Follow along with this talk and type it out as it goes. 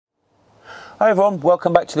Hi everyone,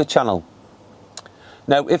 welcome back to the channel.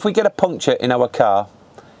 Now, if we get a puncture in our car,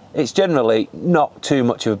 it's generally not too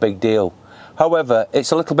much of a big deal. However,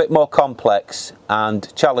 it's a little bit more complex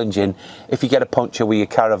and challenging if you get a puncture with your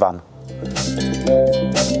Caravan.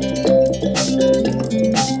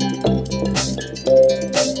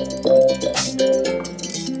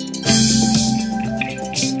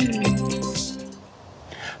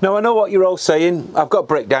 Now, I know what you're all saying. I've got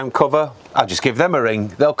breakdown cover. I'll just give them a ring.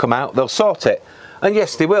 They'll come out, they'll sort it. And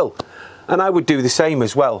yes, they will. And I would do the same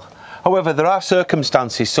as well. However, there are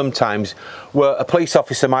circumstances sometimes where a police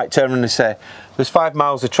officer might turn around and say, there's 5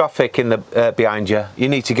 miles of traffic in the behind you. You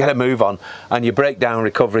need to get a move on, and your breakdown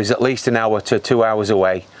recovery is at least an hour to 2 hours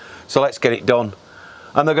away. So let's get it done.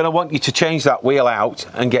 And they're going to want you to change that wheel out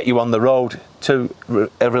and get you on the road to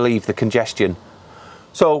relieve the congestion.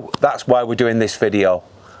 So that's why we're doing this video.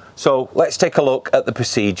 So let's take a look at the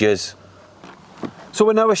procedures. So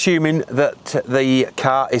we're now assuming that the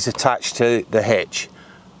car is attached to the hitch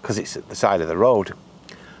because it's at the side of the road.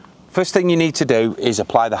 First thing you need to do is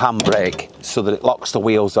apply the handbrake so that it locks the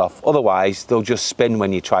wheels off. Otherwise, they'll just spin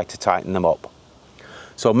when you try to tighten them up.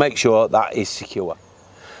 So make sure that is secure.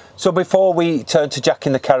 So before we turn to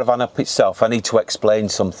jacking the Caravan up itself, I need to explain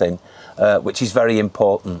something which is very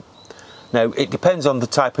important. Now, it depends on the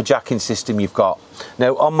type of jacking system you've got.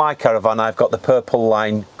 Now, on my Caravan, I've got the Purple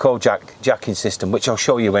Line Kojak jacking system, which I'll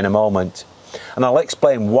show you in a moment. And I'll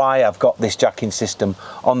explain why I've got this jacking system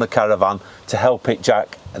on the Caravan to help it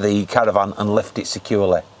jack the Caravan and lift it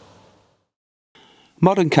securely.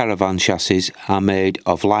 Modern Caravan chassis are made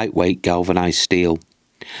of lightweight galvanised steel.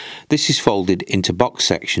 This is folded into box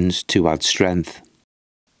sections to add strength.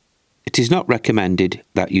 It is not recommended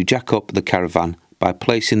that you jack up the Caravan by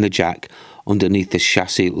placing the jack underneath the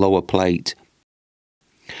chassis lower plate.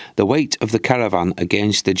 The weight of the Caravan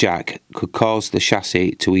against the jack could cause the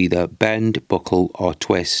chassis to either bend, buckle or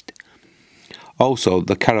twist. Also,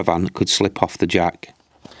 the Caravan could slip off the jack.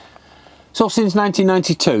 So since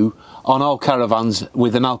 1992, on all Caravans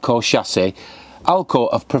with an Alco chassis,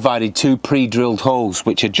 Alco have provided 2 pre-drilled holes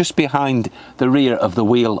which are just behind the rear of the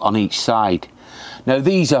wheel on each side. Now,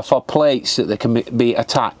 these are for plates that can be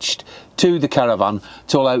attached to the Caravan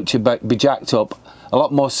to allow it to be jacked up a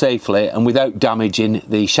lot more safely and without damaging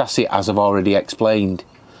the chassis, as I've already explained.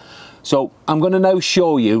 So I'm going to now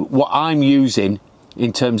show you what I'm using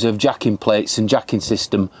in terms of jacking plates and jacking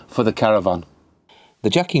system for the Caravan.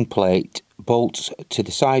 The jacking plate bolts to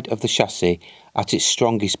the side of the chassis at its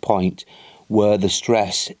strongest point where the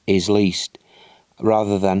stress is least,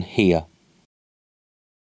 rather than here.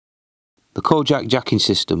 The Kojak jacking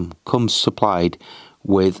system comes supplied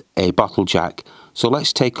with a bottle jack, so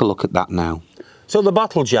let's take a look at that now. So the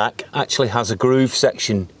bottle jack actually has a groove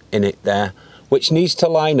section in it there, which needs to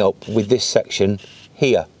line up with this section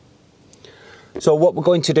here. So what we're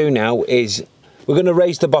going to do now is we're going to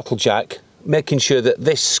raise the bottle jack, making sure that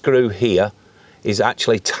this screw here is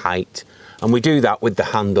actually tight, and we do that with the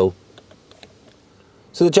handle.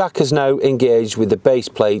 So the jack is now engaged with the base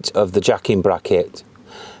plate of the jacking bracket.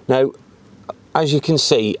 Now, as you can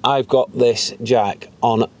see, I've got this jack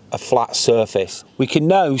on a flat surface. We can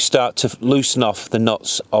now start to loosen off the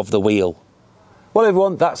nuts of the wheel. Well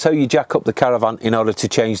everyone, that's how you jack up the Caravan in order to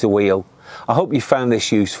change the wheel. I hope you found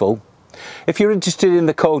this useful. If you're interested in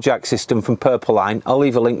the Kojak system from Purple Line, I'll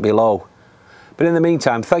leave a link below. But in the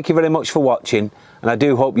meantime, thank you very much for watching, and I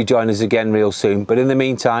do hope you join us again real soon. But in the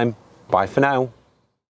meantime, bye for now.